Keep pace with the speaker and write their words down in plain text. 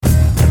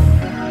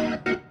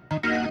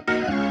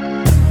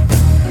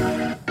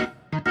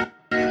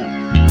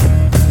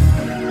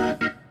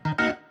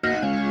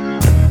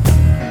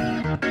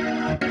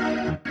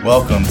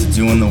Welcome to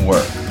Doing the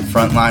Work,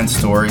 frontline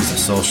stories of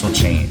social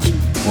change,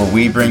 where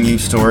we bring you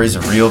stories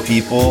of real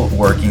people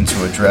working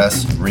to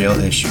address real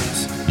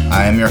issues.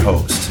 I am your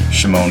host,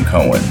 Shimon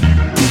Cohen.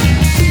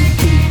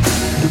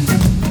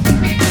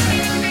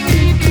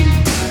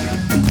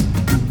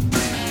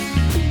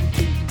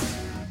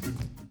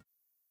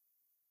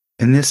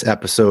 In this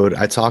episode,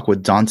 I talk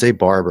with Dante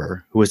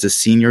Barber, who is a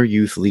senior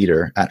youth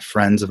leader at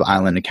Friends of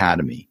Island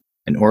Academy,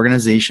 an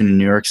organization in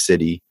New York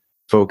City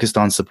focused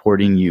on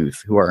supporting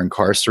youth who are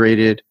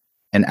incarcerated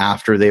and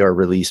after they are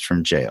released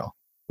from jail.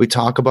 We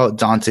talk about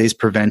Dante's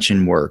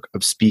prevention work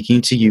of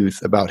speaking to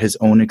youth about his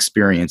own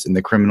experience in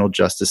the criminal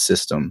justice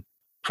system,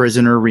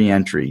 prisoner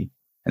reentry,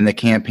 and the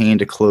campaign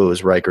to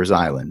close Rikers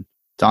Island.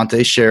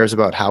 Dante shares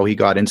about how he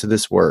got into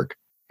this work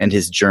and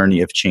his journey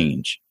of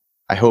change.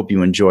 I hope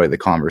you enjoy the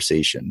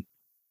conversation.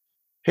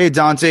 Hey,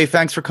 Dante,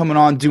 thanks for coming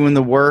on Doing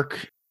the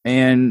Work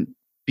and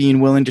being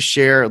willing to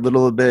share a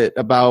little bit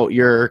about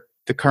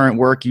the current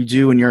work you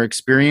do and your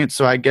experience.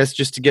 So I guess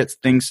just to get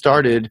things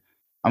started,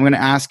 I'm going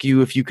to ask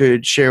you if you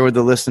could share with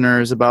the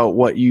listeners about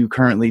what you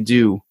currently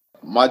do.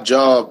 My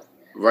job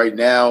right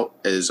now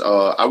is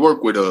I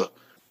work with a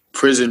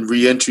prison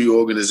reentry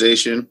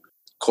organization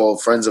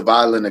called Friends of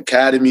Island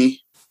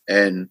Academy,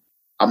 and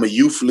I'm a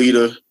youth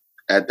leader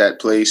at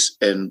that place.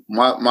 And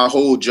my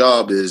whole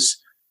job is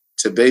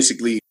to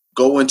basically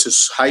go into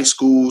high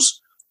schools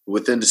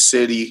within the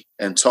city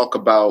and talk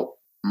about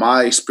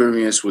my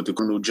experience with the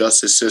criminal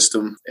justice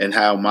system and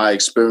how my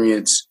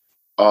experience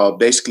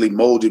basically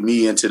molded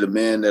me into the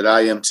man that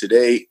I am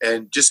today,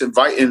 and just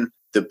inviting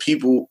the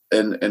people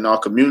in our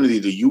community,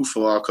 the youth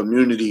of our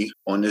community,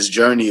 on this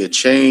journey of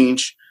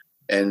change,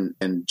 and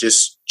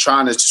just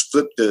trying to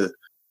flip the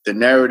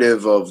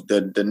narrative of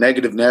the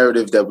negative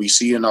narrative that we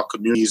see in our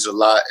communities a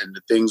lot, and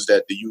the things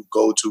that the youth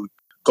go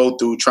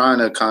through, trying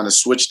to kind of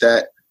switch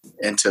that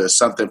into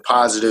something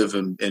positive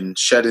and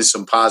shedding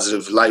some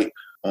positive light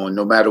on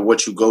no matter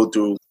what you go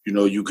through,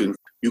 you can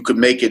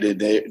make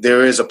it.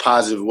 There is a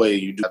positive way.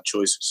 You do have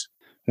choices.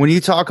 When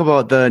you talk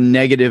about the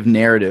negative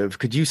narrative,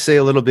 could you say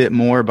a little bit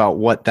more about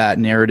what that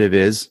narrative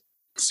is?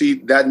 See,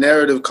 that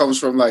narrative comes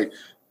from, like,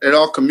 in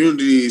our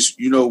communities,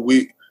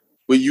 we're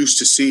used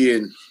to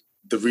seeing,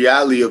 the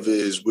reality of it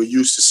is we're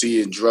used to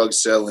seeing drug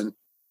selling.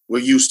 We're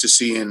used to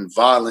seeing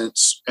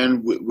violence,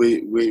 and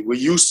we're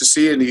used to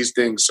seeing these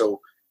things. So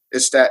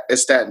it's that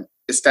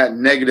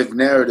negative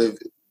narrative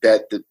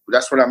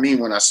that's what I mean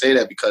when I say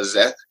that, because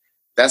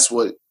that's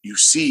what you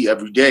see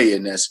every day,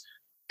 and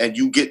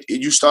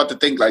you start to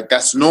think like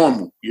that's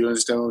normal. You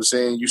understand what I'm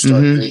saying? You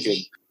start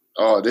thinking,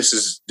 oh, this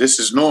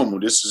is normal.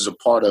 This is a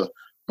part of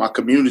my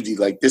community.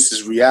 Like, this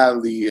is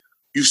reality.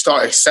 You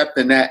start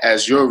accepting that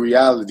as your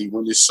reality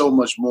when there's so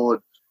much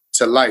more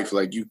to life.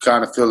 Like, you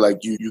kind of feel like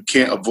you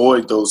can't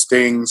avoid those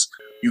things.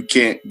 You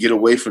can't get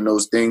away from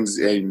those things,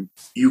 and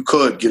you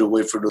could get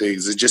away from those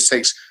things. It just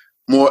takes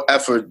more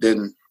effort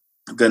than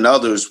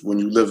others when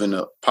you live in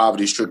a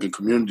poverty-stricken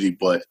community,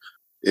 but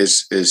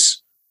it's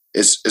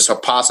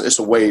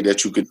a way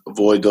that you could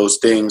avoid those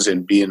things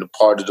and being a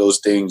part of those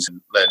things and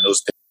letting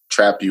those things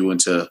trap you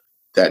into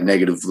that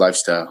negative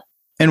lifestyle.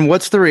 And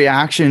what's the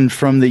reaction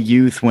from the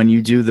youth when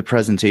you do the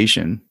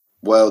presentation?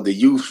 Well, the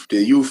youth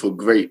are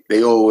great.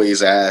 They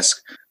always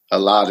ask a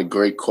lot of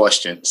great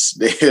questions.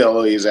 They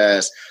always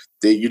ask.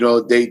 They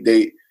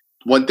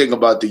one thing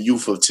about the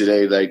youth of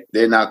today, like,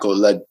 they're not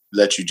gonna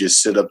let you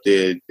just sit up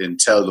there and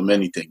tell them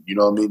anything. You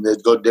know what I mean?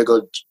 They're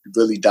gonna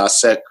really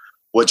dissect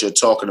what you're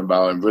talking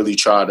about and really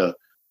try to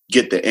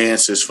get the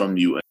answers from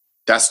you. And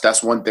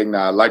that's one thing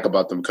that I like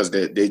about them, because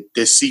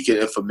they're seeking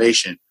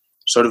information.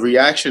 So the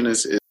reaction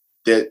is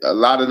that a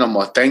lot of them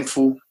are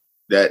thankful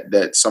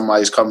that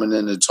somebody's coming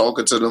in and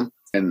talking to them,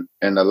 and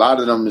a lot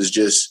of them is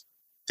just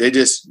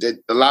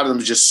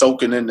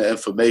soaking in the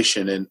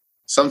information. And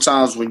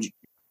sometimes when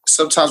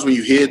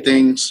you hear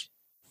things,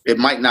 it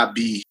might not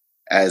be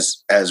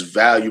as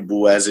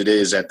valuable as it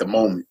is at the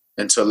moment,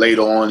 until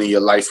later on in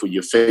your life when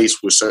you're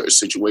faced with certain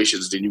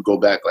situations. Then you go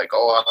back like,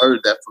 oh, I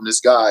heard that from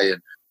this guy.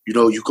 And, you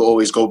can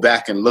always go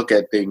back and look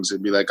at things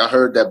and be like, I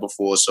heard that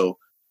before. So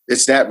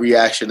it's that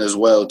reaction as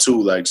well,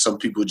 too. Like, some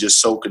people just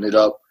soaking it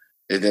up,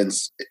 and then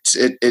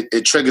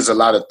it triggers a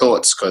lot of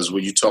thoughts, because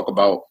when you talk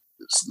about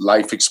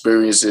life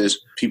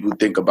experiences, people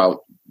think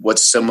about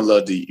what's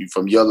similar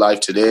from your life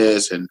to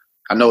theirs. And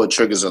I know it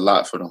triggers a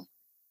lot for them.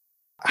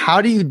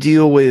 How do you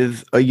deal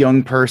with a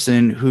young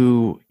person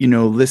who,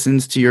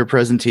 listens to your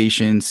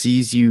presentation,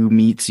 sees you,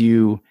 meets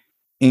you,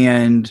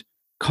 and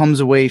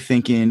comes away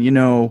thinking,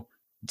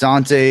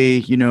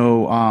 Dante,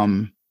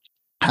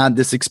 had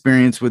this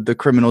experience with the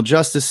criminal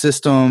justice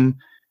system,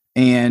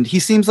 and he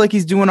seems like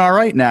he's doing all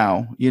right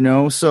now,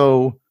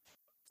 so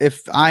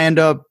if I end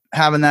up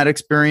having that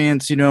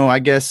experience, I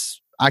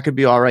guess I could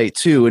be all right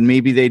too. And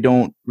maybe they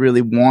don't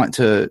really want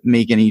to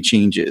make any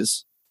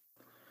changes.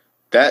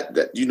 That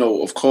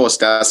of course,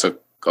 that's a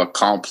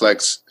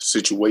complex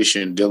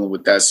situation, dealing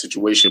with that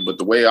situation. But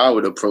the way I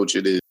would approach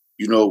it is,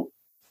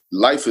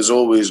 life is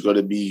always going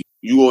to be,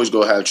 you always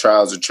going to have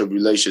trials and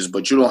tribulations,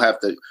 but you don't have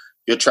to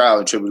your trial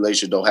and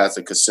tribulation don't have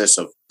to consist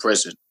of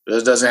prison.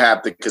 It doesn't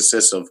have to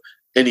consist of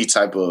any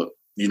type of,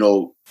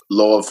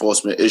 law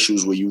enforcement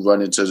issues where you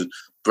run into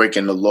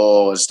breaking the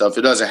law and stuff.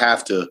 It doesn't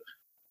have to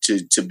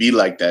be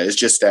like that. It's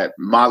just that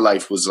my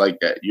life was like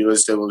that. You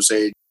understand what I'm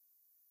saying?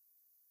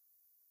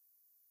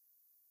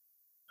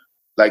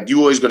 Like, you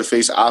always going to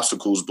face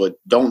obstacles, but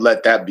don't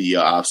let that be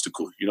your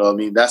obstacle. You know what I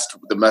mean? That's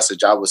the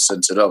message I would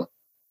send to them,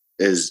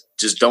 is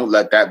just don't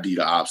let that be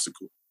the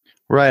obstacle.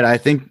 Right. I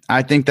think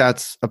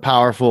that's a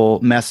powerful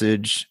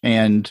message.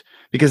 And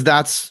because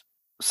that's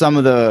some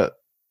of the,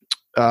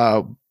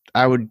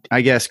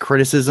 I guess,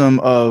 criticism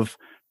of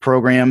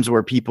programs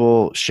where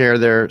people share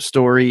their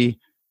story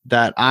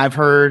that I've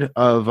heard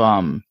of,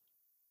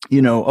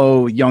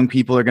 young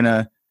people are going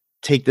to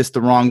take this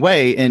the wrong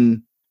way.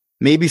 And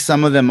maybe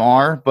some of them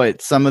are,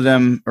 but some of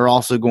them are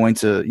also going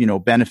to,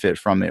 benefit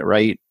from it.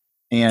 Right.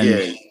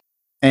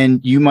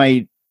 And you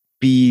might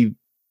be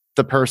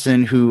the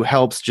person who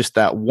helps just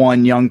that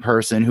one young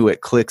person who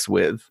it clicks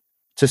with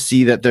to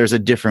see that there's a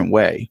different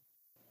way.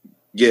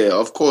 Yeah,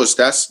 of course.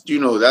 That's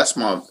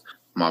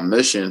my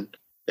mission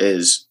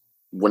is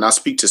when I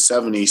speak to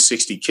 70,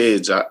 60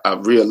 kids, I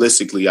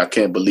realistically, I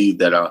can't believe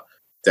that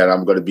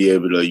I'm going to be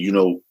able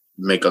to,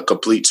 make a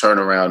complete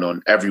turnaround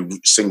on every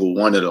single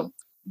one of them.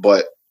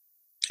 But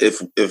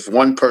if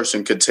one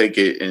person could take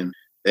it and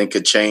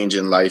could change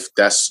in life,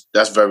 that's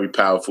very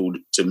powerful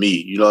to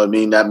me. You know what I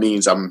mean? That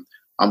means I'm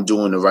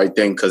doing the right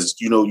thing, because,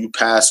 you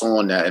pass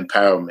on that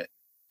empowerment,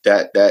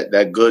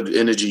 that good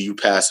energy, you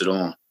pass it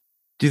on.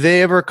 Do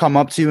they ever come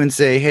up to you and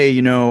say, hey,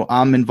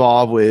 I'm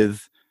involved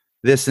with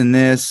this and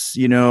this,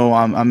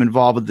 I'm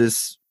involved with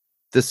this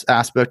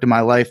aspect of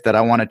my life that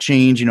I want to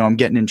change, I'm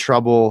getting in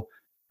trouble,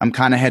 I'm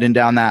kind of heading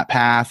down that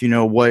path,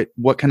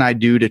 what can I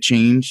do to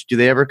change? Do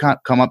they ever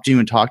come up to you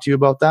and talk to you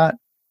about that?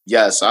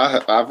 Yes,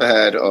 I've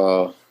had,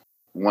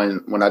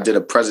 when I did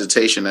a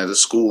presentation at a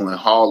school in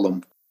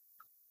Harlem,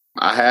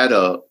 I had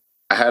a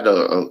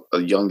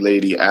young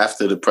lady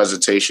after the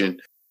presentation.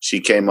 She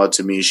came up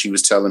to me. She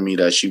was telling me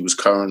that she was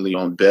currently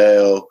on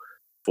bail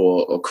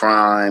for a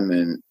crime,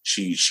 and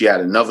she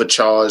had another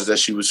charge that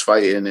she was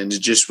fighting, and it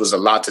just was a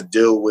lot to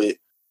deal with.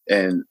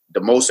 And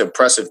the most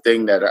impressive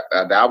thing that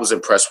I was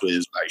impressed with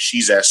is, like,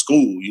 she's at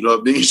school. You know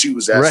what I mean? She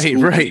was at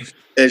school, right.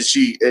 And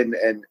she and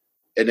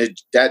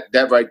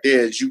that right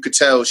there, you could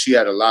tell she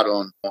had a lot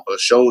on her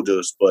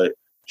shoulders, but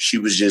she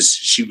was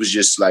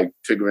just like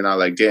figuring out,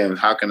 like, damn,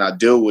 how can I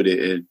deal with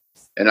it?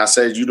 And I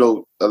said,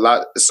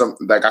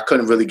 something like, I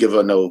couldn't really give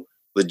her no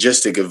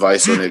logistic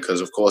advice on it, because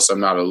of course I'm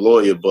not a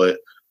lawyer. But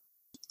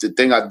the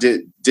thing I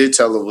did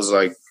tell her was,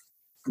 like,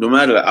 no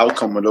matter the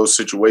outcome of those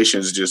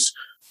situations, just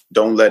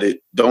don't let it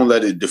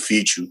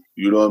defeat you.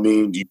 You know what I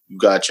mean? You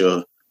got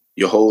your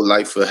whole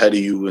life ahead of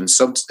you, and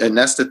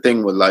that's the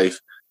thing with life.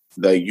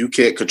 Like, you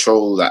can't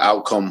control the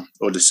outcome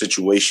or the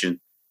situation.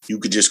 You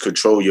could just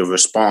control your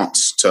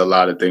response to a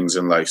lot of things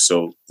in life.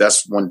 So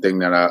that's one thing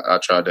that I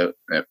try to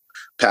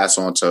pass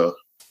on to her.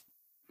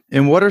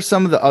 And what are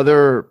some of the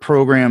other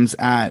programs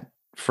at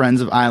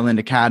Friends of Island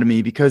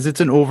Academy? Because it's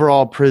an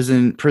overall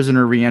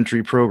prisoner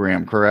reentry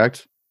program,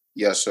 correct?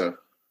 Yes, sir.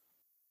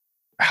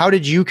 How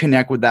did you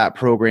connect with that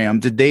program?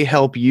 Did they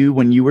help you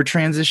when you were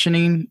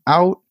transitioning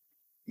out?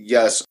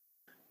 Yes.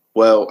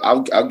 Well,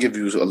 I'll give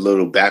you a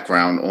little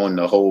background on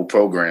the whole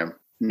program.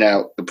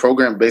 Now, the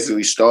program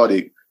basically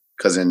started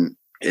because in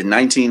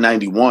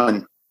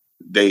 1991,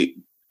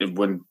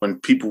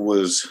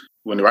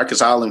 when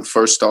Rikers Island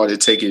first started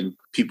taking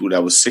people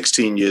that was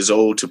 16 years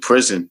old to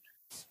prison,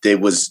 they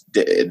was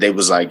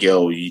like,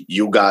 yo,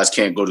 you guys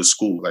can't go to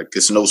school. Like,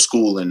 there's no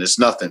school and there's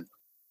nothing.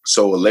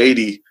 So a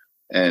lady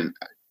and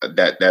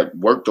that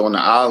worked on the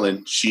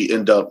island, she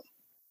ended up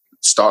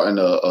starting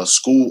a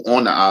school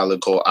on the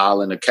island called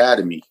Island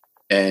Academy.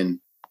 And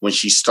when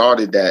she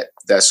started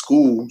that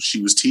school,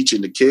 she was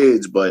teaching the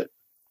kids, but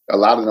a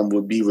lot of them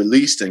would be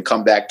released and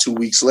come back 2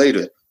 weeks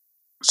later.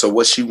 So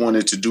what she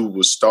wanted to do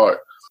was start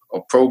a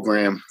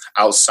program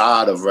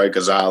outside of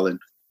Rikers Island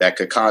that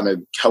could kind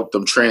of help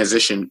them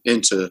transition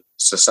into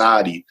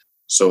society.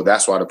 So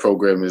that's why the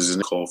program is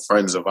called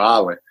Friends of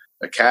Island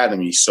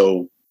Academy.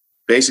 So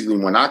basically,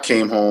 when I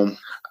came home,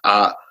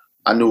 I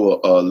knew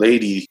a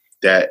lady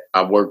that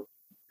I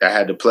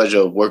had the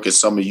pleasure of working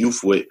summer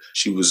youth with.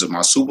 She was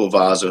my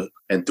supervisor,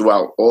 and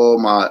throughout all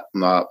my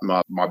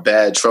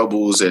bad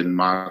troubles and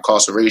my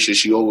incarceration,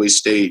 she always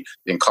stayed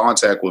in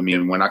contact with me.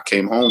 And when I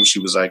came home, she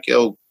was like,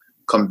 yo,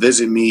 come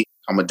visit me.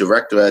 I'm a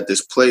director at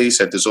this place,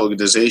 at this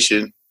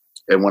organization.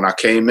 And when I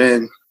came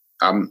in,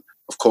 I'm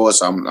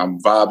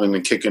vibing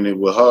and kicking it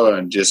with her,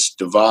 and just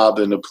the vibe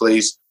in the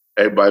place.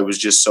 Everybody was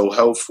just so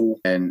helpful,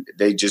 and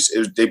they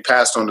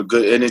passed on the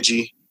good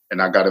energy.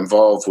 And I got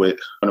involved with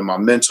one of my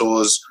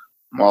mentors,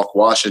 Mark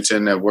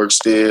Washington, that works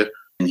there.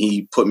 And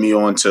he put me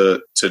on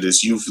to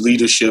this youth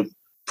leadership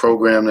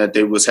program that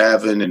they was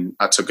having. And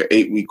I took an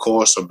 8-week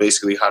course on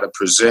basically how to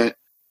present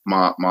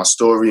my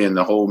story and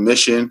the whole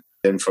mission.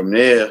 And from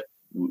there,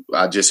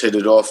 I just hit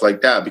it off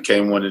like that. I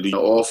became one of the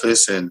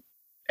office, and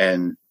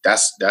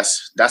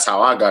that's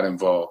how I got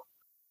involved.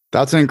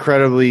 That's an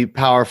incredibly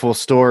powerful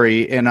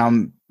story.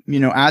 And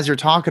as you're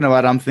talking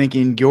about it, I'm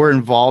thinking your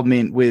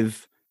involvement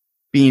with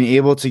being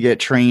able to get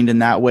trained in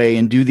that way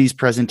and do these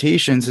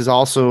presentations is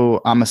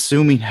also, I'm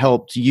assuming,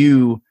 helped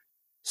you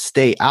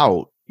stay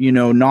out,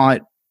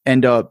 not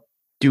end up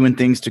doing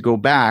things to go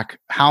back.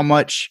 How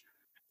much,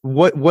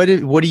 what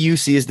do you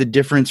see as the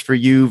difference for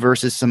you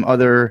versus some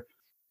other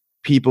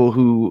people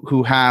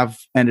who have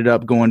ended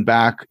up going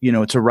back, to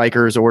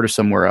Rikers or to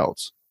somewhere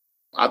else?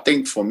 I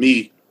think for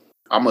me,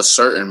 I'm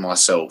asserting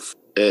myself.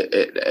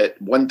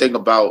 One thing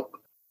about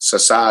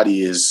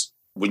society is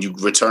when you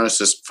return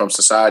from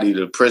society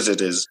to prison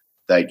is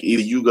like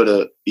either you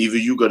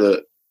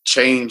gotta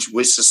change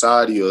with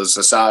society or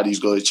society's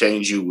gonna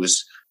change you.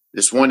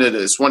 It's one of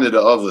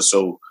the other.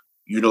 So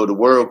the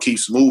world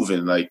keeps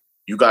moving. Like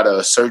you gotta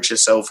assert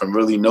yourself and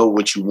really know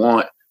what you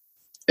want.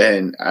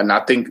 And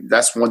I think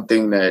that's one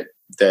thing that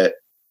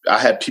I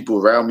had people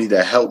around me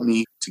that helped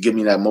me to give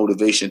me that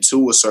motivation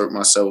to assert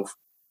myself.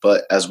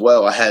 But as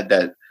well, I had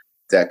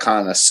that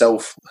kind of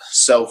self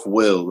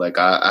will. Like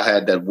I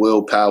had that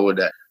willpower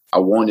that I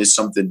wanted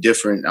something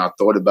different. I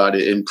thought about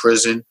it in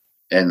prison,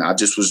 and I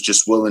just was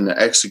willing to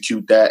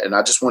execute that. And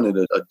I just wanted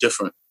a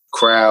different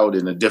crowd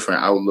and a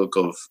different outlook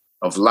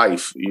of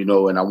life,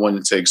 and I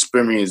wanted to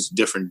experience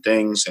different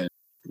things. And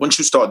once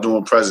you start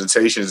doing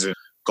presentations and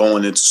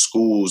going into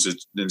schools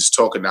and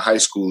talking to high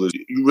schoolers,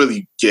 you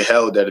really get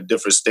held at a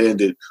different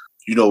standard,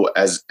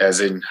 as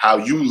in how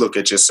you look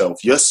at yourself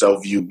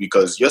view,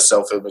 because your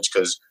self-image,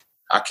 because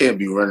I can't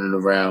be running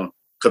around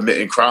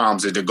committing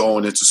crimes and then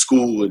going into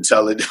school and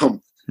telling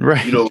them,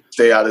 right,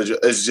 stay out of it.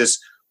 It's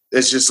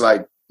just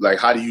like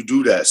how do you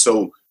do that?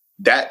 So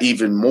that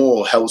even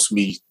more helps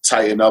me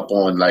tighten up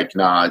on like,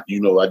 nah,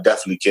 I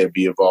definitely can't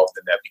be involved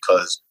in that,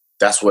 because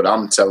that's what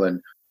I'm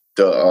telling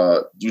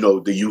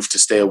the youth to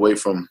stay away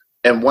from.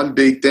 And one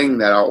big thing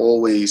that I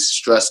always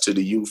stress to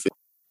the youth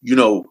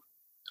is,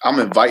 I'm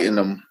inviting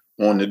them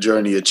on the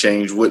journey of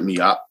change with me.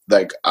 I'm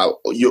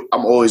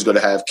always going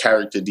to have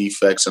character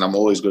defects, and I'm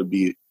always going to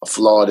be a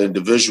flawed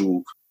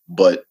individual.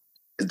 But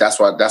that's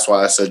why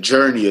it's a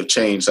journey of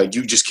change. Like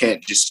you just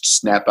can't just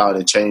snap out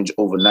and change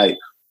overnight.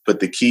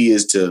 But the key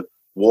is to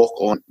walk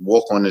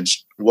on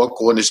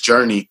this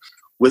journey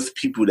with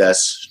people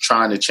that's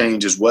trying to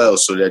change as well,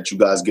 so that you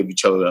guys give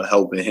each other a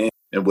helping hand.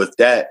 And with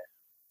that,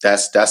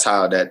 that's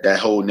how that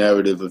whole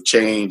narrative of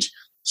change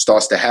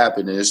starts to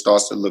happen, and it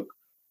starts to look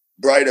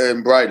brighter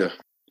and brighter.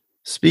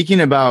 Speaking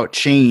about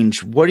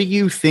change, what do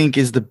you think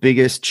is the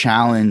biggest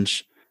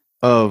challenge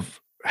of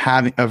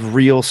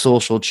real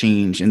social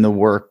change in the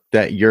work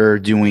that you're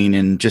doing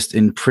and just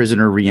in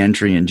prisoner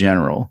reentry in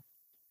general?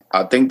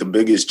 I think the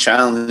biggest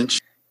challenge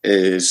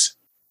is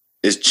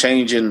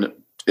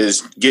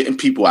getting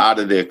people out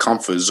of their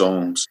comfort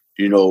zones,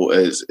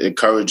 is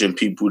encouraging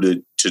people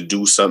to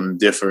do something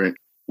different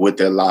with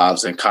their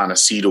lives and kind of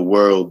see the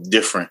world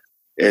different.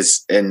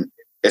 It's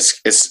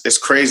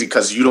crazy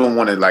because you don't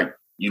want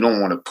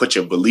to put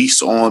your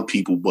beliefs on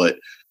people, but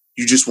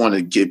you just want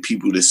to get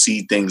people to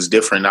see things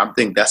different. I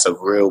think that's a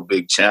real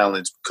big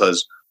challenge,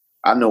 because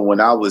I know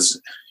when I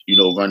was,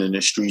 running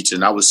the streets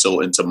and I was so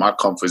into my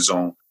comfort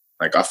zone,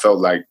 like I felt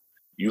like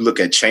you look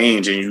at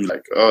change and you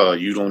like,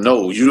 you don't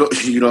know, you know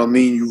what I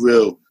mean? You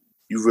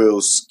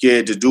real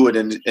scared to do it.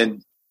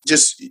 And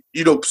just,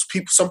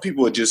 some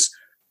people are just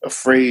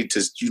afraid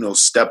to,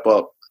 step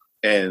up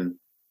and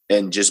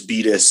just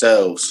be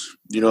themselves.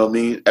 You know what I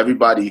mean?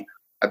 Everybody,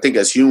 I think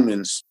as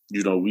humans,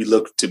 we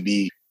look to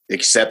be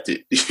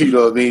accepted. You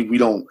know what I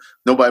mean?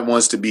 Nobody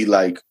wants to be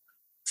like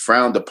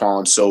frowned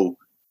upon. So,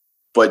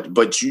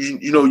 but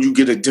you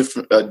get a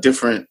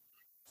different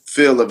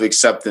feel of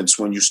acceptance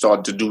when you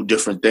start to do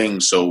different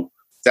things. So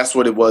that's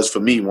what it was for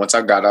me. Once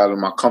I got out of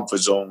my comfort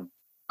zone,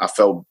 I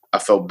felt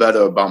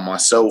better about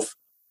myself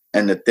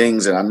and the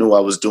things, and I knew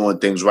I was doing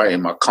things right,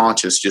 and my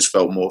conscience just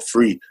felt more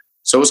free.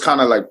 So it's kind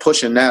of like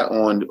pushing that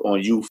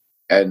on youth,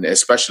 and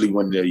especially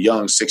when they're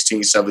young,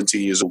 16,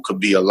 17 years old, could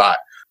be a lot.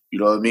 You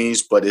know what I mean?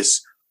 But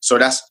that's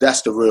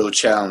the real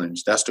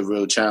challenge. That's the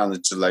real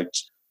challenge, to like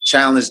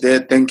challenge their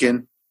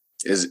thinking.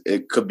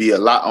 It could be a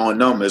lot on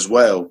them as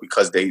well,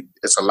 because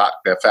it's a lot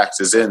that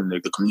factors in the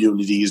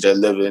communities they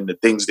live in, the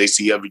things they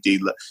see every day,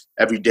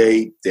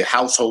 the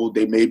household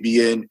they may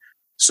be in.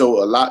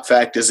 So a lot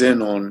factors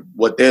in on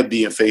what they're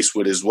being faced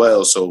with as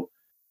well. So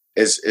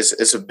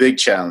it's a big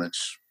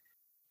challenge.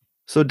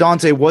 So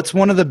Dante, what's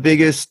one of the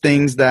biggest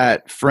things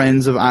that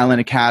Friends of Island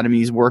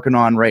Academy is working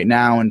on right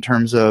now in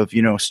terms of,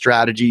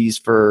 strategies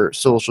for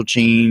social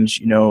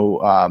change,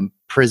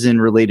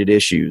 prison related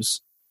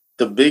issues?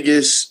 The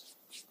biggest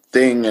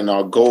thing and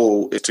our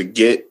goal is to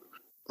get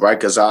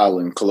Rikers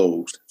Island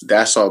closed.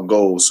 That's our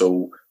goal.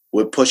 So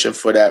we're pushing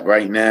for that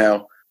right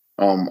now.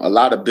 A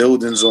lot of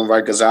buildings on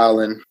Rikers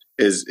Island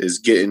is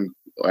getting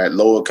at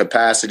lower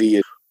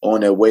capacity,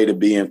 on their way to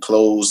being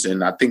closed.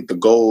 And I think the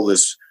goal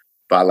is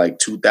by like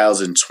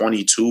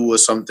 2022 or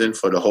something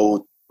for the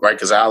whole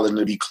Rikers Island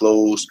to be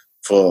closed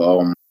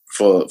for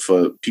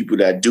people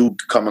that do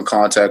come in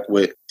contact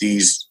with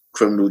these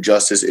criminal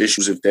justice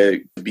issues if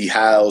they be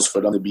housed,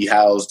 for them to be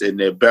housed in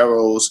their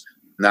barrels,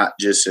 not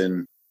just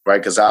in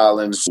Rikers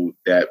Island. So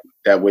that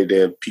way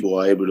their people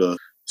are able to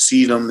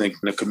see them, and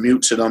the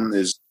commute to them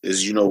is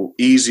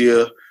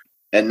easier.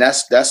 And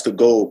that's the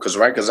goal, because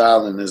Rikers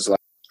Island is like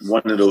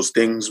one of those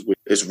things where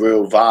it's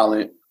real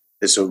violent.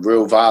 It's a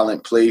real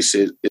violent place.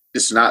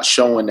 It's not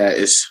showing that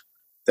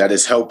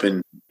it's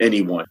helping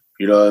anyone.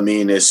 You know what I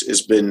mean?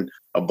 It's been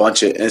a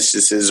bunch of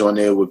instances on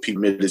there where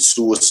people committed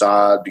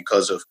suicide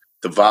because of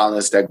the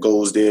violence that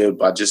goes there,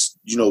 by just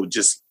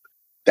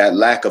that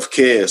lack of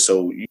care.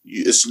 So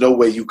it's no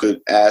way you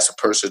could ask a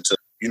person to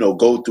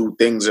go through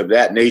things of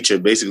that nature,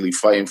 basically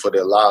fighting for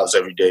their lives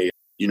every day.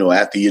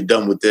 After you're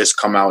done with this,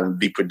 come out and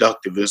be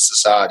productive in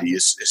society.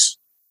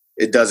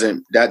 That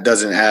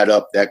doesn't add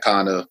up, that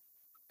kind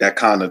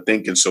of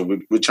thinking. So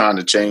we're trying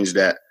to change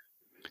that.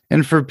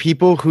 And for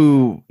people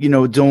who,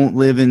 don't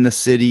live in the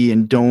city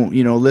and don't,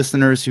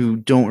 listeners who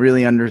don't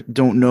really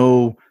don't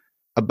know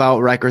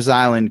about Rikers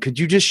Island, could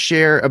you just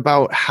share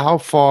about how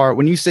far,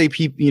 when you say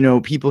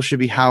people should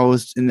be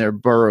housed in their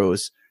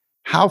boroughs,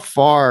 how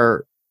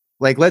far,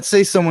 like, let's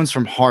say someone's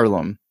from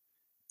Harlem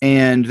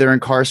and they're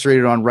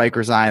incarcerated on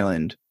Rikers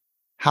Island,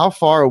 how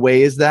far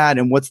away is that?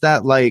 And what's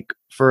that like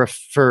for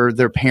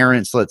their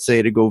parents, let's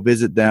say, to go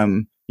visit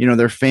them,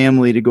 their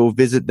family to go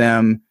visit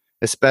them,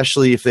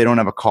 especially if they don't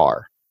have a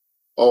car?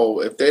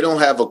 Oh, if they don't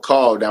have a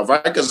car, now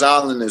Rikers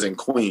Island is in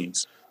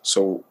Queens,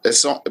 so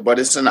but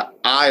it's an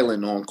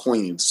island on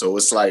Queens, so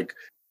it's like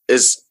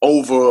it's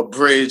over a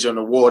bridge on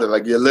the water,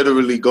 like you're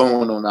literally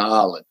going on the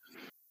island.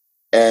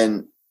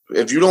 And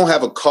if you don't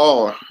have a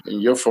car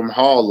and you're from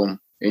Harlem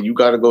and you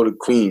got to go to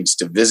Queens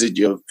to visit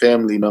your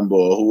family member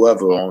or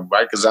whoever on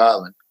Rikers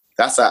Island,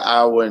 that's an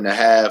hour and a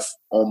half,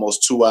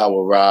 almost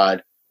 2-hour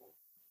ride.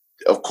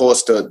 Of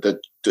course, the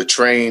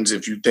trains,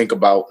 if you think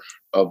about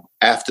an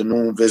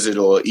afternoon visit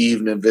or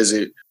evening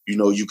visit,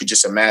 you could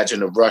just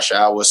imagine a rush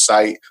hour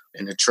site,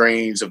 and the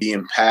trains are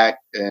being packed,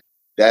 and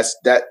that's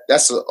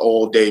an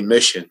all day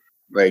mission.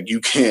 Like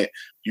you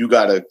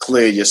got to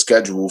clear your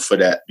schedule for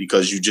that,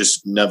 because you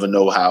just never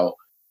know how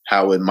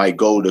it might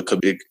go,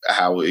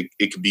 how it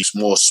could be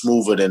more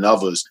smoother than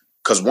others.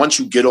 Because once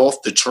you get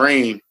off the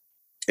train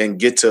and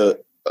get to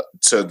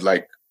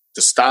like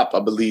the stop, I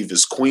believe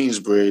is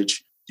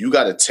Queensbridge, you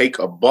got to take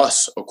a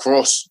bus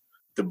across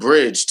the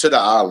bridge to the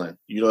island.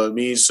 You know what I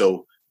mean?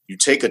 So you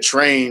take a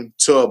train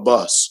to a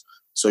bus.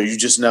 So you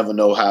just never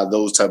know how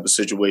those type of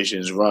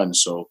situations run.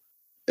 So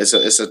it's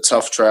a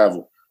tough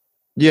travel.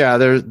 Yeah,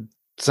 there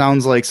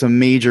sounds like some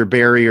major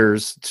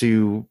barriers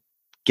to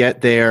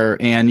get there,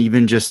 and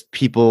even just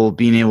people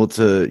being able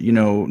to,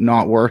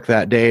 not work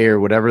that day or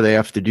whatever they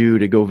have to do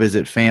to go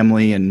visit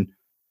family. And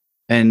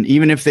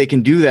even if they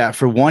can do that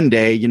for one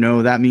day,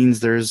 that means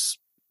there's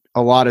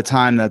a lot of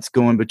time that's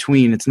going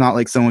between. It's not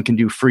like someone can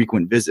do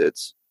frequent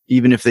visits,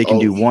 even if they can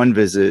do one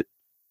visit.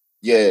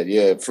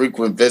 Yeah.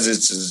 Frequent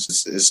visits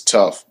is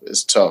tough.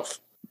 It's tough.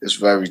 It's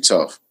very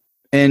tough.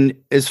 And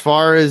as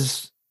far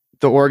as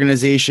the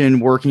organization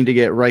working to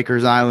get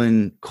Rikers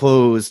Island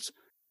closed,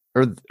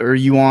 are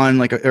you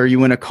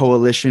in a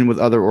coalition with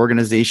other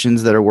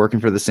organizations that are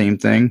working for the same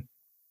thing?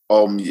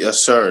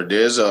 Yes, sir.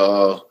 There's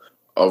a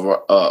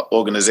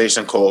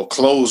organization called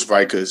Close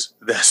Rikers.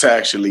 That's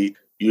actually,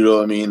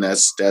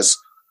 that's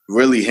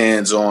really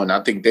hands-on.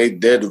 I think they're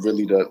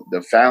really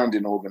the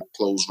founding organ of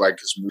Close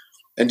Rikers movement.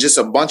 And just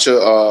a bunch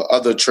of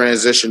other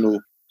transitional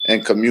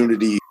and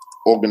community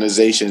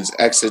organizations.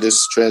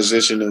 Exodus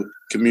Transitional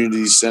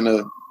Community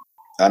Center,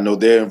 I know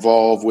they're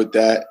involved with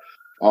that.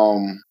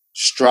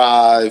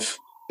 Strive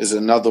is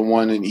another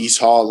one in East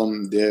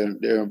Harlem. They're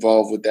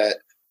involved with that.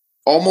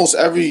 Almost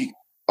every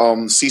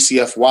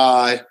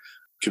CCFY,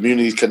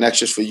 Community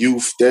Connections for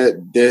Youth,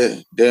 they're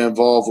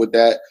involved with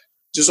that.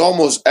 Just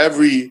almost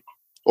every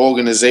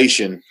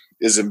organization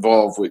is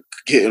involved with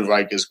getting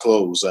Rikers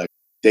closed. Like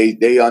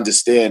they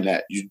understand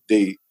that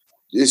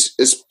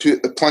it's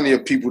plenty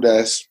of people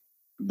that's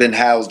been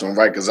housed on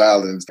Rikers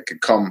Island that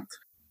could come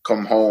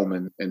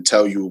home and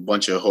tell you a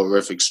bunch of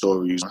horrific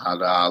stories on how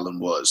the island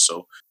was.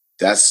 So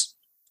that's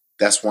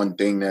one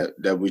thing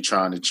that we're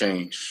trying to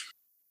change.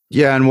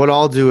 Yeah, and what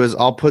I'll do is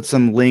I'll put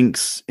some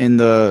links in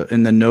the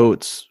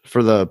notes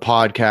for the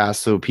podcast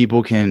so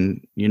people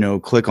can,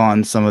 click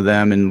on some of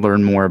them and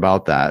learn more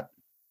about that.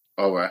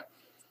 All right.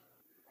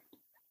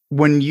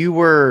 When you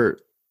were,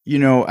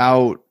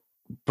 out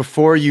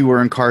before you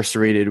were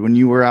incarcerated, when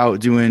you were out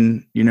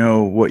doing,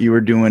 what you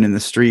were doing in the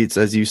streets,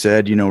 as you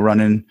said,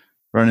 running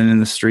in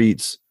the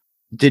streets,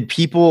 did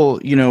people,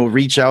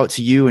 reach out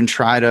to you and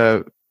try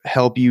to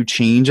help you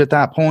change at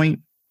that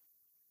point?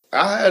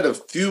 I had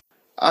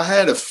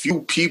a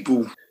few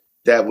people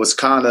that was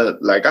kind of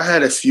like, I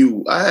had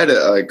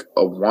a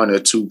one or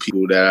two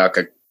people that I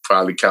could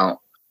probably count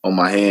on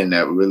my hand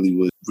that really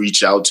would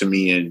reach out to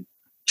me and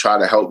try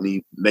to help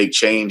me make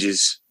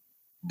changes.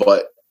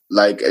 But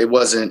like, it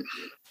wasn't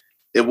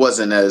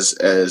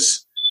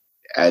as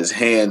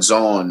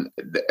hands-on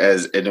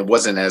and it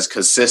wasn't as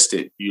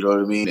consistent. You know what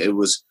I mean?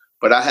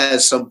 But I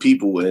had some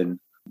people, and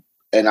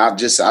and I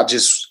just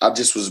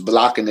was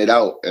blocking it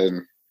out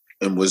and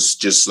was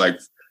just like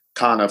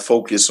kind of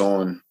focused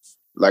on,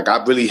 like,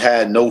 I really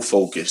had no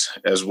focus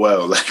as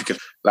well.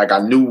 Like I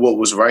knew what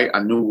was right, I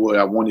knew what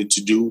I wanted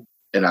to do,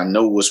 and I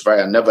know what's right.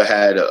 I never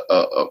had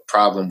a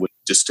problem with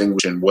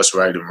distinguishing what's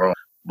right and wrong,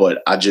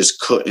 but I just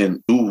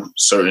couldn't do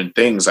certain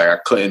things. Like I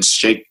couldn't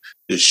shake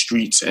the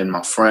streets and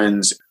my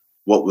friends,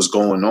 what was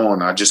going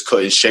on. I just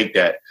couldn't shake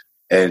that,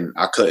 and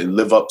I couldn't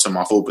live up to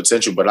my full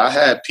potential. But I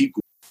had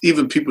people,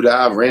 even people that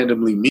I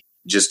randomly meet,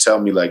 just tell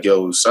me like,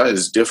 yo,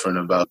 something's different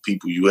about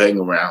people you hang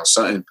around.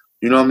 Something,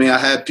 you know what I mean? I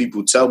had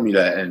people tell me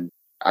that, and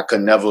I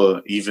could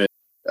never even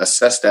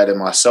assess that in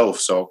myself.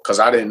 So, because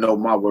I didn't know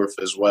my worth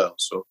as well.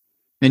 So,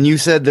 And you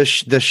said the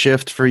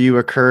shift for you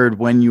occurred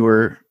when you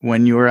were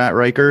at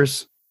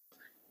Rikers.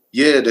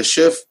 yeah, the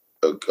shift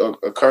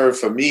occurred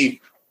for me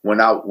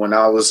when I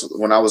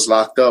was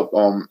locked up.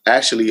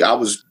 Actually, I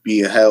was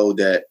being held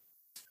at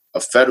a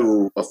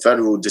federal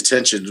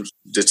detention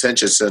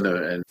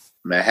center in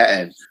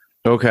Manhattan.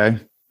 Okay.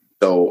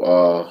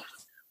 So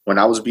when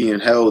I was being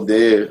held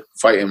there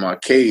fighting my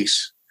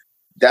case,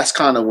 that's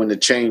kind of when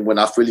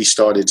I really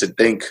started to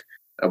think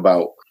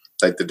about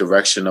like the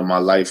direction of my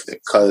life,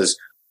 because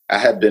I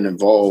had been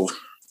involved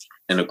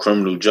in the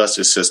criminal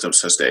justice system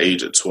since the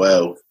age of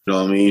 12. You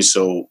know what I mean?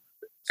 So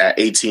at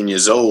 18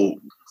 years old,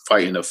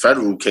 fighting a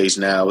federal case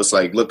now, it's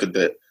like, look at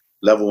the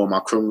level of my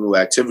criminal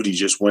activity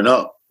just went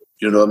up.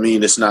 You know what I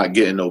mean? It's not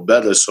getting no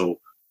better. So,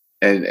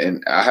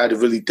 and I had to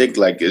really think,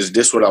 like, is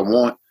this what I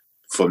want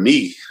for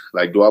me?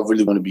 Like, do I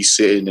really want to be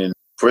sitting in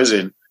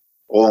prison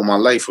all my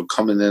life or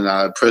coming in and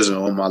out of prison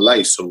all my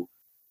life? So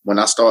when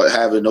I started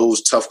having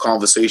those tough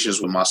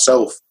conversations with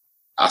myself,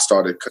 I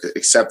started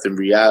accepting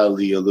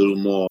reality a little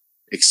more,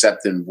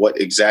 accepting what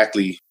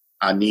exactly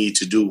I need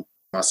to do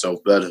myself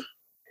better.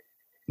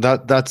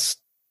 That's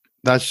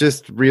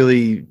just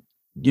really,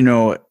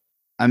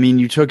 I mean,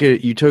 you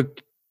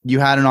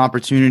had an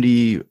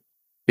opportunity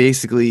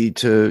basically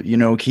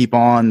to, keep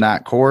on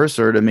that course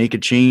or to make a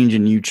change,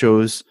 and you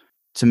chose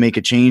to make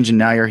a change, and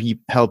now you're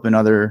helping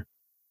now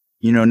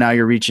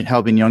you're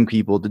helping young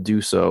people to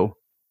do so.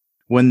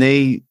 When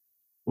they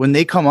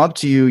come up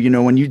to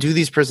you, when you do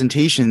these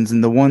presentations,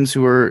 and the ones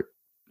who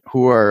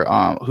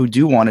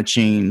do want to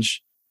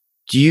change,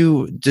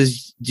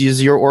 does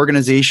your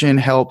organization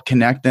help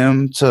connect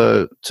them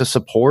to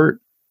support?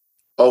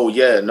 Oh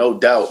yeah, no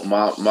doubt.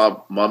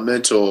 My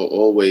mentor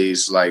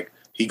always, like,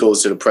 he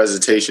goes to the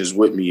presentations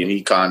with me, and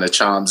he kind of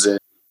chimes in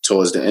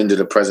towards the end of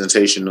the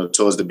presentation or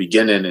towards the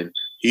beginning, and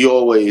he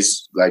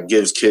always like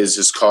gives kids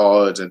his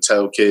cards and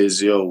tell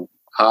kids, yo,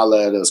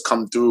 holla at us,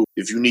 come through.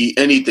 If you need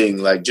anything,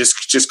 like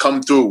just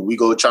come through. We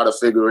go try to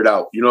figure it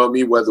out. You know what I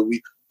mean? Whether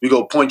we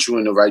go point you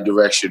in the right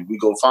direction. We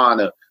go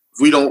find if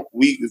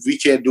we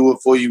can't do it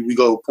for you, we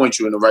go point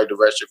you in the right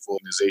direction for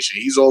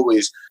organization. He's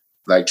always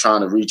like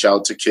trying to reach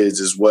out to kids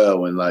as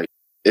well, and like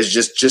it's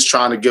just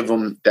trying to give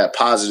them that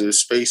positive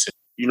space. And,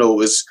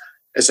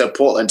 it's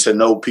important to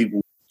know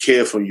people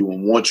care for you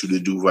and want you to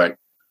do right.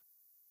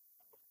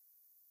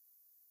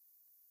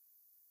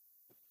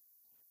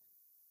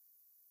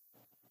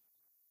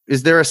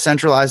 Is there a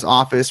centralized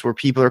office where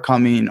people are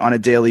coming on a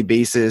daily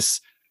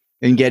basis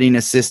and getting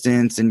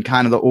assistance, and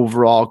kind of the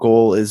overall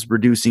goal is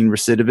reducing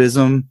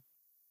recidivism?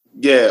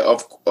 Yeah,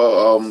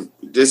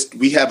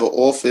 we have an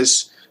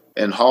office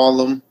in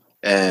Harlem,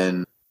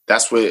 and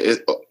that's where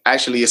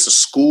it's a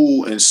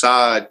school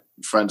inside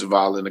Friends of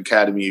Island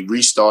Academy,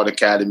 Restart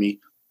Academy.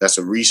 That's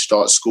a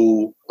restart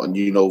school, from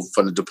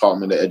the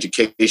Department of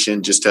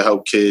Education, just to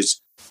help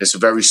kids. It's a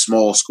very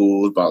small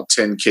school, about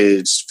 10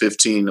 kids,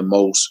 15 the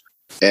most,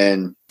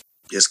 and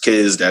it's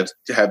kids that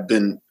have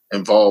been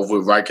involved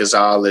with Rikers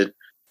Island,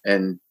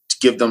 and to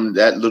give them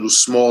that little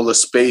smaller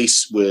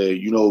space where,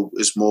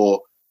 it's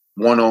more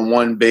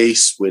one-on-one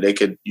base, where they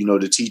could,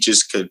 the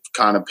teachers could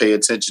kind of pay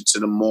attention to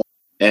them more.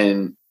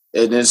 And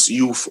it's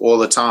youth all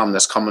the time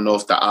that's coming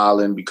off the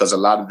island, because a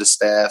lot of the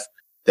staff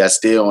that's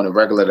there on a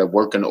regular that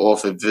work in the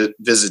office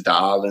visit the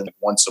island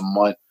once a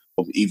month,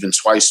 or even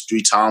twice,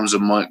 3 times a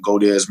month, go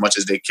there as much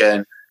as they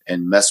can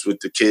and mess with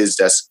the kids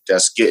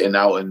that's getting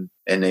out, and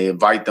they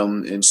invite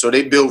them. And so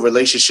they build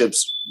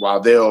relationships while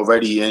they're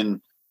already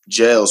in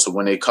jail. So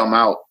when they come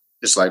out,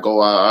 it's like, oh,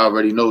 I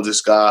already know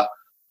this guy,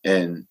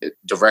 and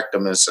direct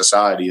them in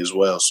society as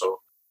well. So.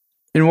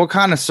 And what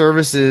kind of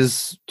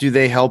services do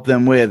they help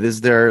them with?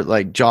 Is there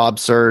like job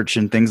search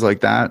and things like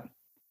that?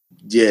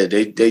 Yeah,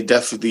 they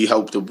definitely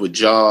help them with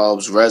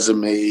jobs,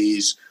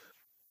 resumes,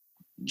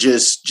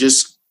 just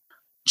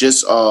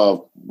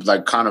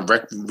like kind of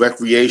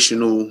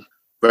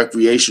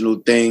recreational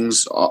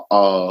things,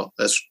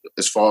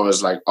 as far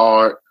as like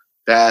art,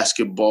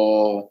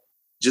 basketball,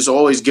 just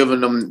always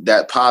giving them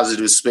that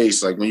positive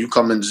space. Like when you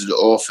come into the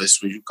office,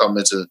 when you come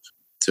into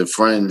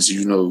Friends,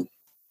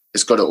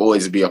 it's going to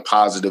always be a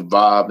positive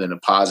vibe and a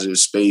positive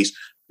space.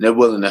 And they're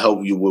willing to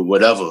help you with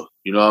whatever.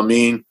 You know what I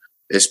mean?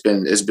 It's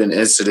been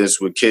incidents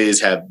where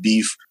kids have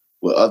beef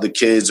with other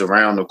kids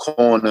around the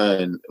corner,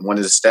 and one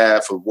of the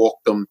staff will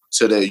walk them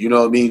to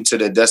to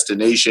their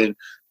destination,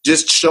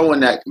 just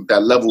showing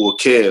that level of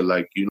care,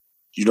 like,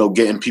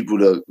 getting people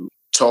to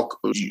talk,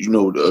 a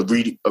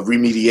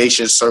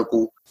remediation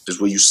circle is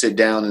where you sit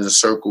down in a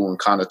circle and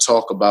kind of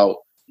talk about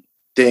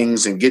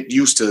things and get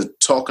used to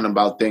talking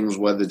about things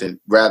rather than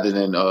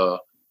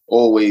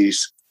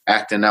always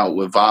acting out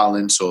with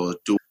violence or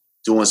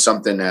doing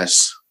something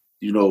that's,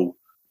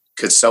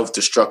 could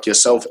self-destruct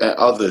yourself and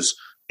others,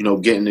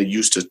 getting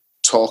used to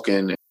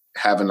talking and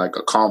having like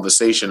a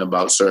conversation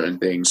about certain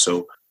things.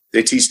 So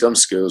they teach them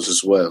skills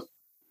as well.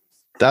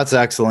 That's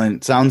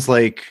excellent. Sounds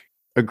like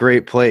a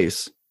great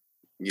place.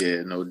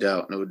 Yeah, no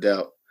doubt. No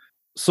doubt.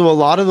 So a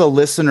lot of the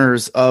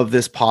listeners of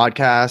this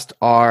podcast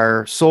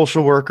are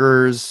social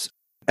workers,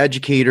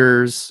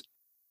 educators,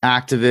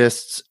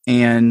 activists,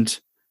 and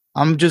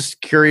I'm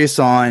just curious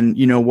on,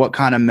 what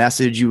kind of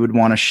message you would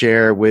want to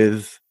share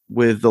with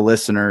the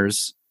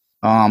listeners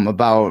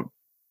about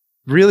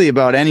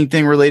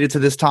anything related to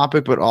this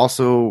topic, but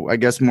also, I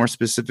guess, more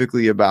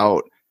specifically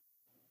about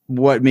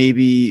what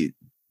maybe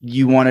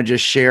you want to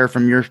just share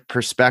from your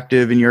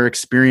perspective and your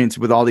experience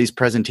with all these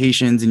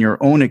presentations and your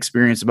own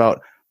experience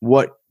about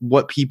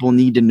what people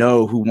need to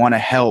know who want to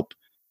help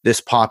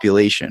this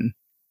population.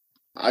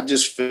 I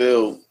just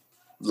feel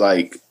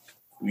like,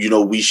 we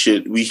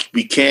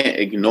can't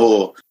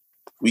ignore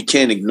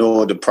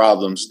the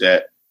problems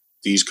that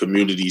these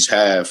communities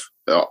have.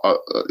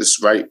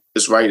 It's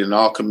right in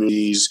our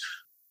communities,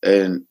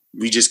 and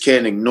we just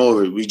can't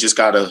ignore it. We just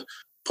gotta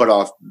put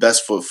our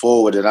best foot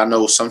forward. And I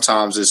know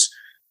sometimes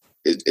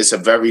it's a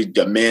very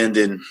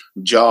demanding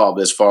job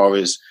as far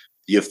as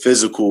your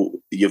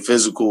physical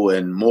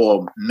and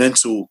more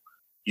mental.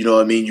 You know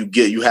what I mean?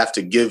 You have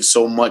to give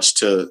so much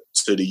to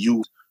the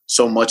youth,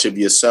 so much of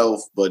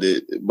yourself, but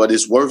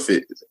it's worth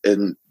it.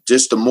 And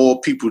just the more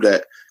people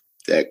that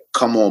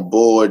come on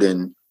board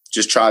and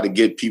just try to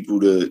get people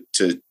to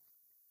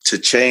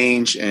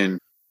change and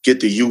get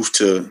the youth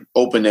to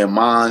open their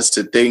minds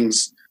to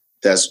things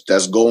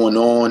that's going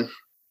on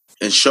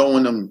and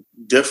showing them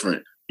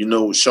different,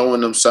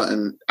 showing them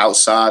something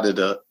outside of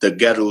the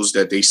ghettos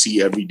that they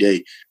see every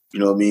day. You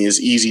know what I mean? It's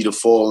easy to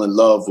fall in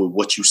love with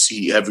what you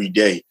see every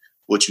day.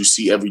 What you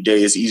see every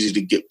day is easy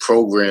to get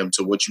programmed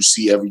to what you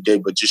see every day,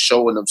 but just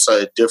showing them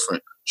something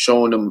different,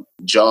 showing them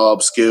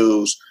job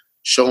skills,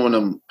 showing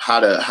them how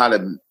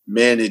to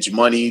manage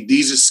money.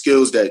 These are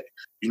skills that,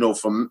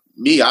 for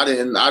me, I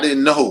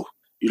didn't know.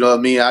 You know what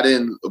I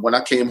mean? When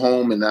I came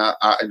home and I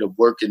ended up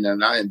working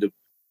and I ended up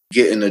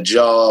getting a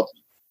job,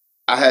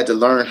 I had to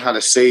learn how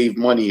to save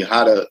money,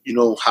 how to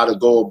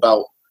go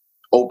about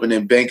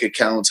opening bank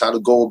accounts, how to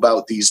go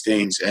about these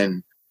things,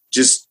 and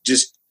just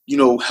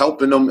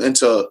helping them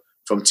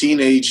from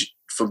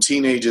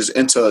teenagers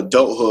into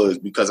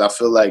adulthood, because I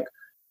feel like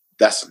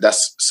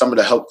that's some of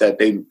the help that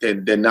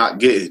they're not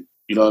getting.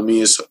 You know what I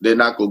mean? They're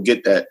not gonna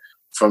get that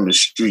from the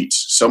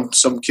streets. Some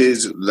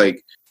kids,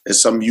 like, and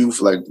some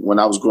youth, like when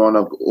I was growing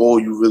up, all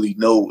you really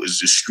know is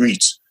the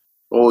streets.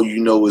 All you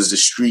know is the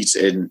streets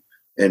and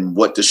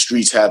what the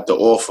streets have to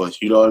offer.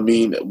 You know what I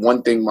mean?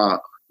 One thing my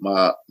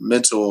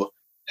mentor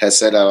had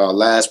said at our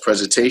last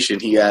presentation,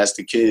 he asked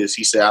the kids,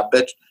 he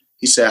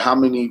said, how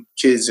many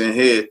kids in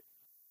here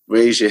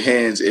raise your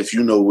hands if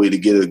you know where to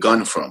get a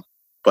gun from?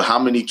 But how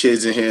many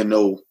kids in here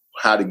know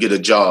how to get a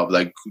job?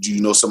 Like, do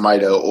you know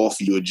somebody that will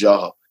offer you a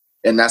job?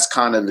 And that's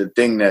kind of the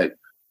thing that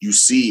you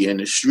see in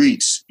the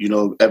streets.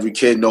 Every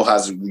kid know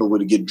where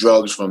to get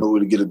drugs from, know where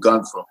to get a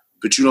gun from.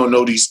 But you don't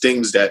know these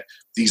things,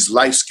 these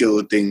life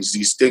skill things,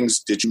 these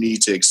things that you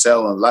need to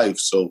excel in life.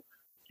 So,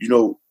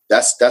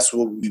 that's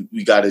what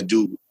we got to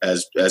do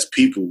as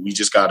people. We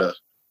just got to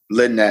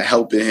lend that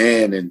helping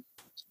hand and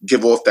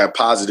give off that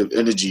positive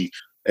energy,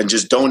 and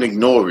just don't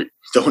ignore it.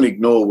 Don't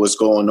ignore what's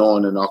going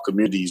on in our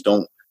communities.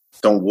 Don't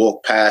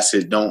walk past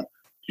it. Don't,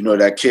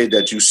 that kid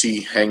that you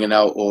see hanging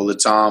out all the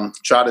time,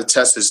 try to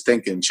test his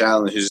thinking,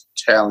 challenge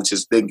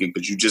his thinking,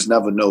 because you just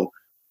never know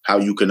how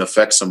you can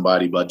affect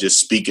somebody by just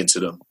speaking to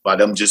them, by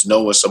them just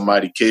knowing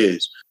somebody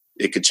cares.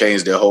 It could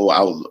change their whole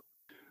outlook.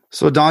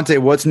 So Dante,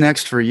 what's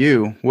next for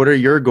you? What are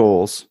your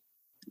goals?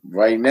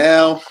 Right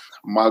now,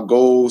 my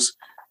goals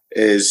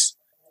is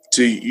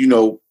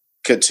to,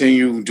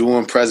 continue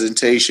doing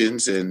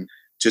presentations and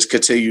just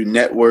continue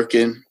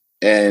networking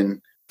and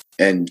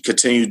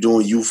continue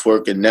doing youth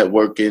work and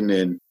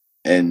networking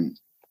and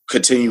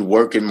continue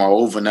working my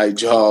overnight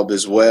job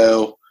as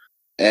well,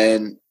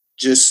 and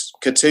just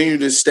continue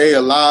to stay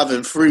alive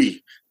and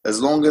free.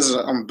 As long as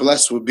I'm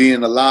blessed with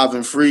being alive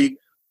and free,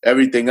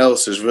 everything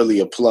else is really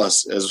a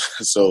plus.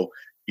 So,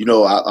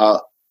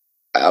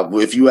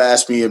 if you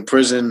ask me in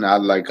prison,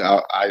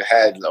 I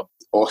had a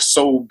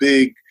so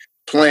big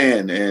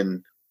plan,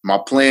 and my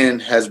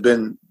plan has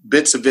been,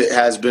 bits of it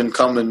has been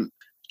coming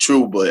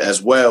true, but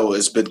as well,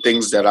 it's been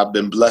things that I've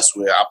been blessed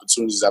with,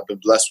 opportunities I've been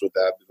blessed with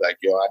that I'd be like,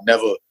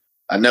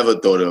 I never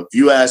thought of. If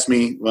you asked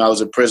me when I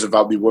was in prison if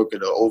I'd be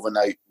working an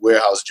overnight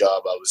warehouse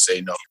job, I would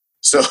say no.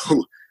 So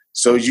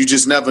you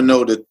just never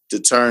know the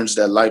turns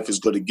that life is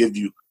going to give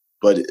you.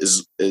 But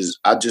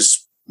I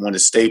just want to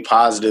stay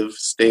positive,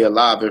 stay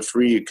alive and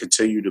free, and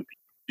continue to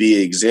be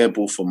an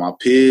example for my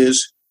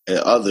peers at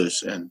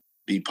others and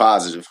be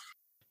positive.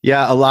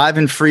 Yeah, alive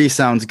and free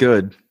sounds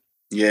good.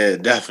 Yeah,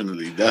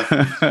 definitely.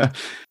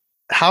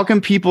 How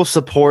can people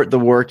support the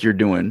work you're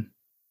doing?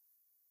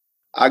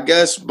 I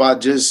guess by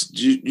just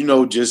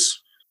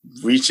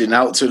reaching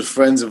out to the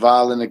Friends of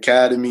Island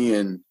Academy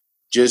and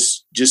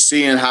just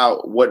seeing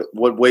what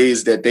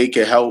ways that they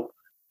can help.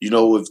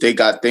 If they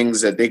got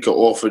things that they could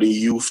offer the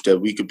youth that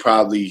we could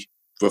probably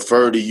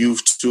refer the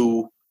youth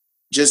to,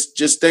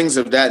 just things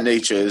of that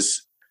nature.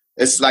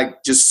 It's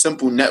like just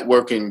simple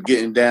networking,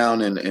 getting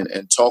down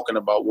and talking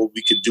about what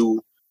we could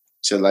do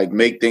to like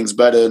make things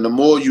better. And the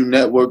more you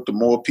network, the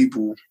more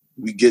people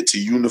we get to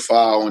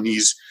unify on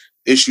these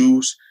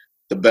issues,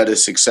 the better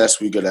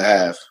success we're going to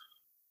have.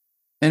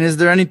 And is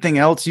there anything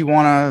else you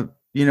want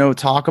to,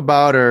 talk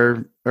about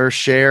or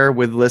share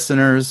with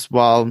listeners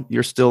while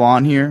you're still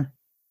on here?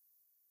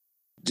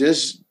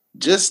 Just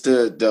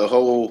the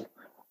whole,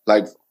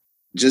 like,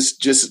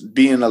 just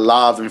being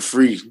alive and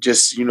free,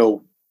 just,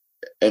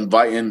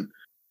 inviting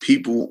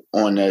people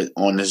on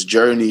this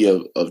journey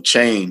of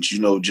change,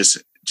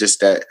 just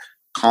that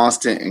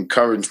constant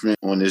encouragement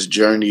on this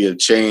journey of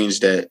change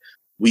that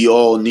we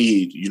all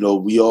need.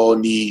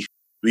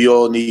 We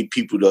all need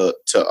people to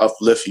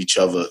uplift each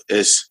other.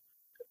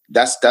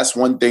 That's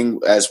one thing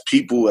as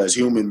people, as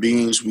human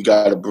beings, we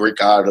gotta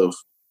break out of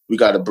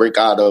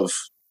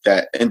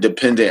that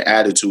independent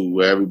attitude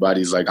where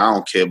everybody's like, I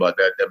don't care about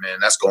that man,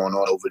 that's going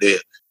on over there.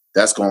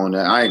 That's going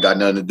on. I ain't got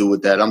nothing to do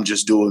with that. I'm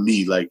just doing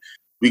me. Like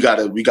we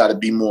gotta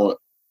be more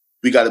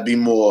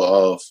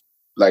of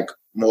like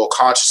more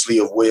consciously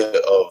aware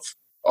of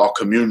our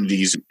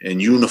communities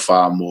and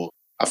unify more.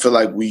 I feel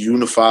like we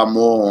unify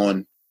more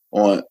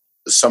on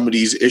some of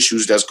these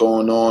issues that's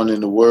going on in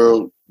the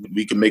world.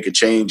 We can make a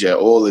change at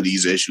all of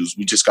these issues.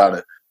 We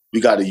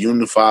gotta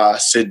unify,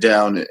 sit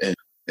down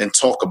and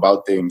talk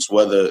about things,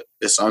 whether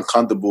it's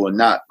uncomfortable or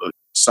not. But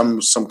some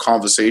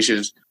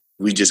conversations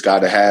we just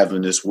gotta have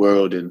in this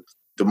world. And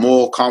the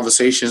more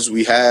conversations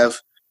we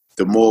have,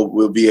 the more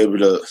we'll be able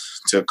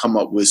to come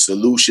up with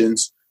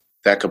solutions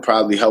that could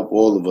probably help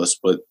all of us.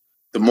 But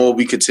the more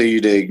we continue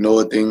to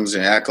ignore things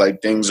and act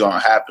like things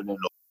aren't happening,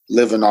 or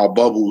live in our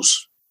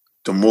bubbles,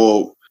 the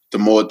more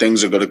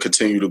things are going to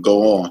continue to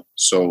go on.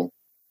 So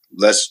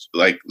let's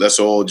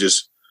all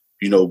just,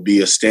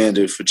 be a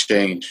standard for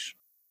change.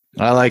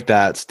 I like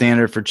that,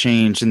 standard for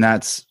change. And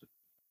that's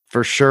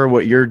for sure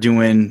what you're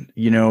doing,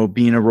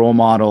 being a role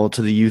model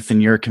to the youth in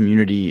your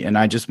community. And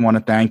I just want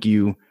to thank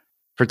you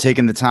for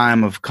taking the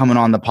time of coming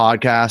on the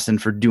podcast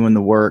and for doing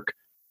the work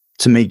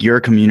to make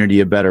your community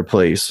a better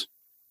place.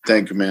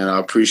 Thank you, man. I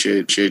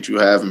appreciate you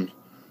having me.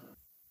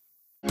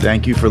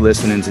 Thank you for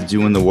listening to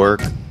Doing the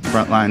Work,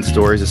 Frontline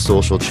Stories of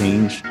Social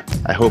Change.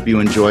 I hope you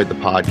enjoyed the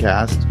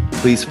podcast.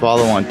 Please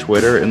follow on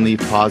Twitter and leave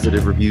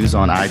positive reviews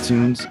on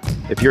iTunes.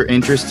 If you're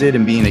interested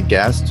in being a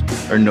guest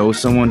or know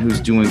someone who's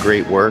doing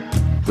great work,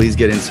 please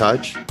get in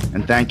touch.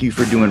 And thank you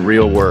for doing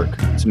real work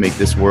to make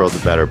this world a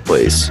better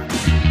place.